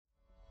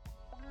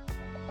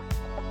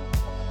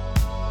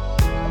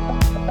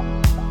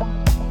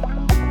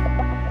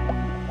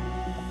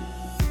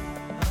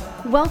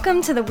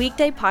Welcome to the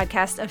Weekday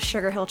podcast of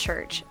Sugar Hill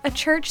Church, a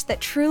church that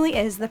truly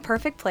is the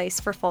perfect place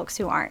for folks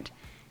who aren't.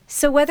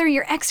 So whether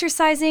you're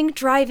exercising,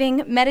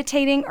 driving,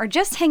 meditating, or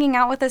just hanging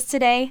out with us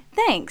today,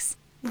 thanks.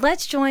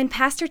 Let's join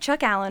Pastor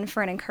Chuck Allen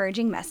for an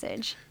encouraging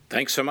message.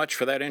 Thanks so much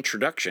for that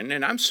introduction,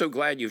 and I'm so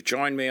glad you've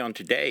joined me on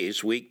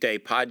today's Weekday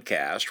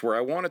podcast where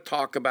I want to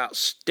talk about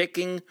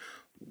sticking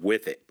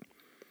with it.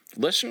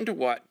 Listen to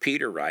what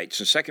Peter writes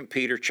in 2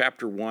 Peter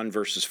chapter 1,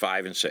 verses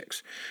 5 and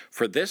 6.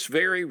 For this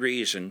very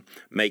reason,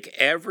 make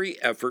every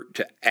effort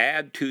to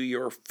add to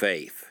your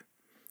faith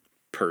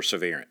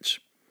perseverance.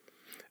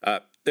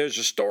 There's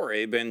a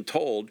story been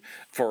told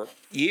for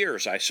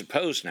years, I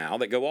suppose now,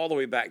 that go all the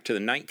way back to the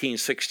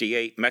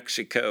 1968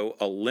 Mexico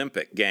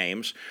Olympic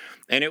Games,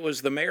 and it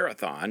was the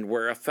marathon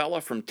where a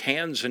fella from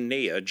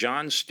Tanzania,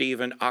 John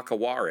Stephen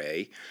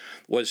Akaware,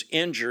 was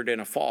injured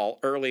in a fall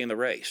early in the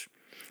race.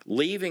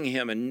 Leaving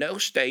him in no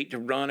state to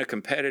run a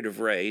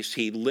competitive race,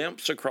 he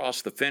limps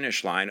across the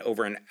finish line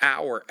over an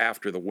hour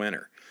after the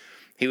winner.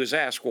 He was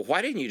asked, well,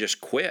 why didn't you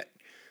just quit?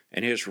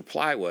 And his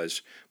reply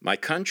was, my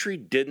country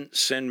didn't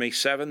send me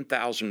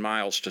 7,000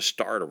 miles to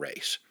start a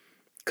race.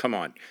 Come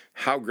on,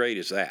 how great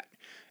is that?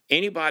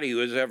 Anybody who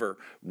has ever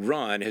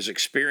run has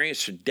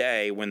experienced a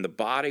day when the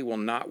body will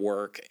not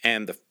work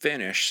and the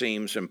finish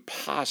seems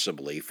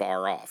impossibly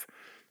far off.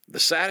 The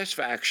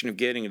satisfaction of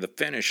getting to the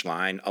finish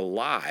line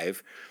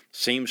alive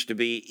seems to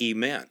be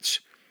immense.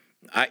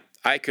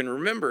 I can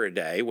remember a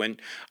day when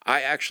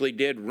I actually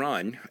did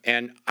run,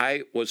 and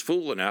I was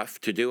fool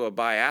enough to do a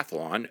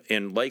biathlon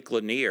in Lake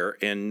Lanier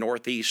in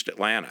northeast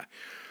Atlanta.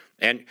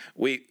 And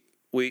we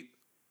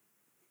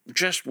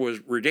just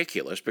was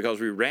ridiculous because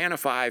we ran a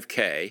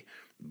 5K,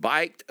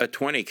 biked a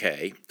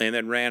 20K, and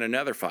then ran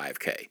another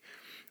 5K.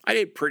 I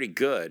did pretty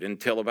good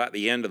until about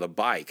the end of the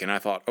bike, and I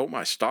thought, oh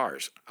my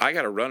stars, I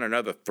got to run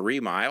another 3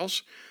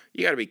 miles?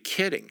 You got to be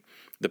kidding.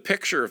 The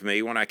picture of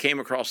me when I came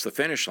across the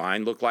finish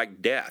line looked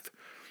like death.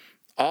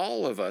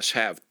 All of us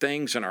have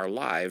things in our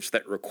lives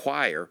that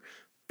require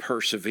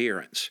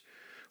perseverance,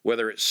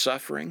 whether it's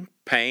suffering,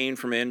 pain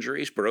from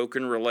injuries,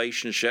 broken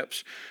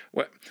relationships.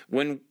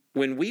 When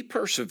we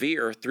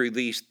persevere through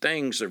these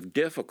things of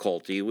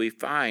difficulty, we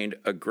find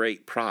a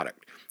great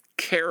product.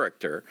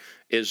 Character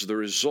is the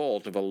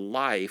result of a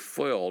life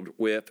filled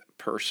with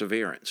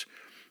perseverance.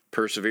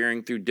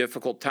 Persevering through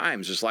difficult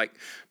times is like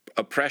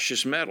a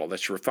precious metal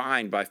that's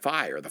refined by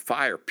fire. The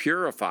fire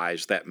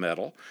purifies that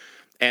metal,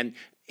 and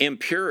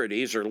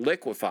impurities are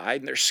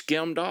liquefied and they're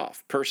skimmed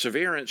off.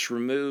 Perseverance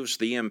removes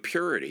the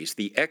impurities,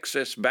 the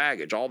excess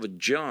baggage, all the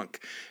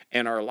junk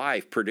in our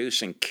life,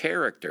 producing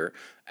character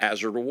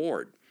as a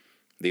reward.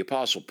 The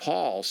Apostle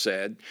Paul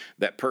said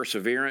that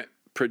perseverance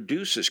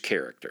produces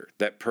character,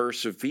 that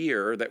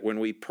when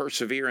we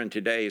persevere in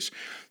today's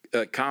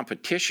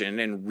competition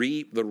and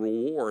reap the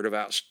reward of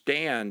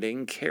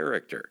outstanding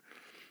character.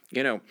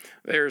 You know,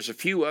 there's a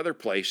few other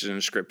places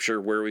in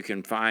Scripture where we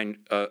can find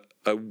a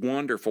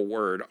wonderful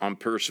word on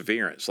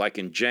perseverance, like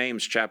in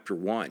James chapter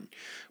 1.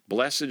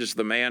 Blessed is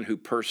the man who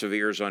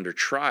perseveres under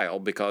trial,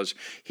 because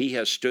he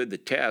has stood the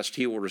test.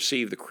 He will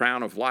receive the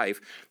crown of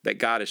life that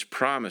God has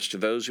promised to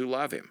those who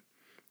love him.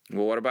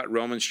 Well, what about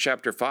Romans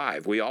chapter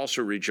 5? We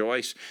also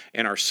rejoice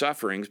in our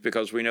sufferings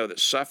because we know that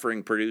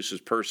suffering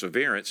produces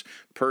perseverance,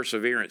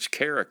 perseverance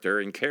character,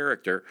 and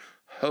character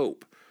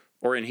hope.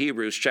 Or in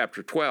Hebrews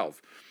chapter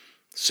 12,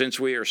 since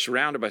we are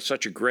surrounded by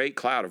such a great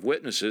cloud of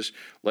witnesses,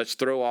 let's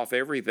throw off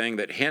everything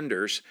that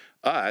hinders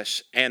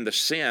us and the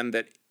sin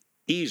that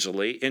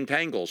easily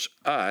entangles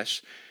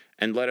us,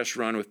 and let us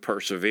run with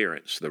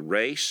perseverance the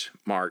race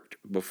marked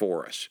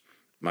before us.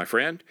 My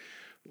friend,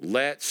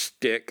 let's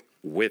stick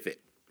with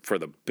it, for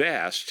the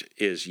best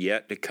is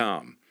yet to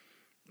come.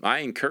 I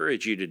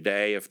encourage you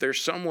today, if there's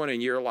someone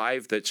in your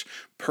life that's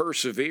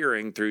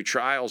persevering through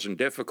trials and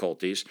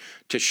difficulties,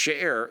 to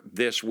share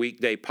this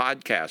Weekday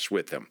podcast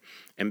with them.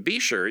 And be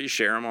sure you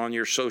share them on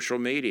your social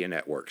media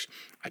networks.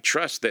 I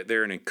trust that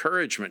they're an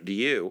encouragement to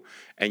you,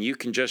 and you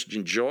can just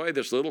enjoy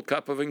this little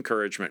cup of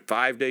encouragement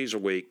 5 days a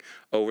week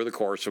over the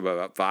course of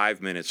about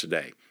 5 minutes a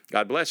day.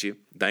 God bless you.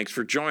 Thanks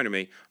for joining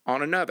me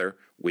on another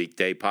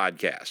Weekday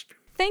podcast.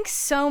 Thanks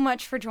so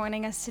much for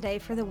joining us today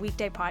for the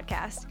Weekday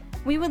podcast.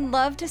 We would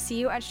love to see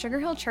you at Sugar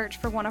Hill Church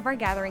for one of our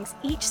gatherings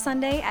each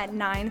Sunday at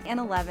 9 and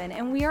 11,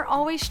 and we are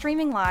always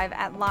streaming live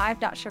at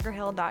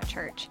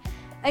live.sugarhill.church.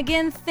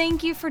 Again,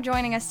 thank you for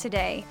joining us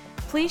today.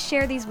 Please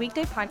share these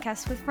Weekday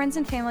podcasts with friends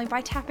and family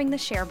by tapping the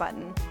share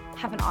button.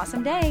 Have an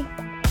awesome day.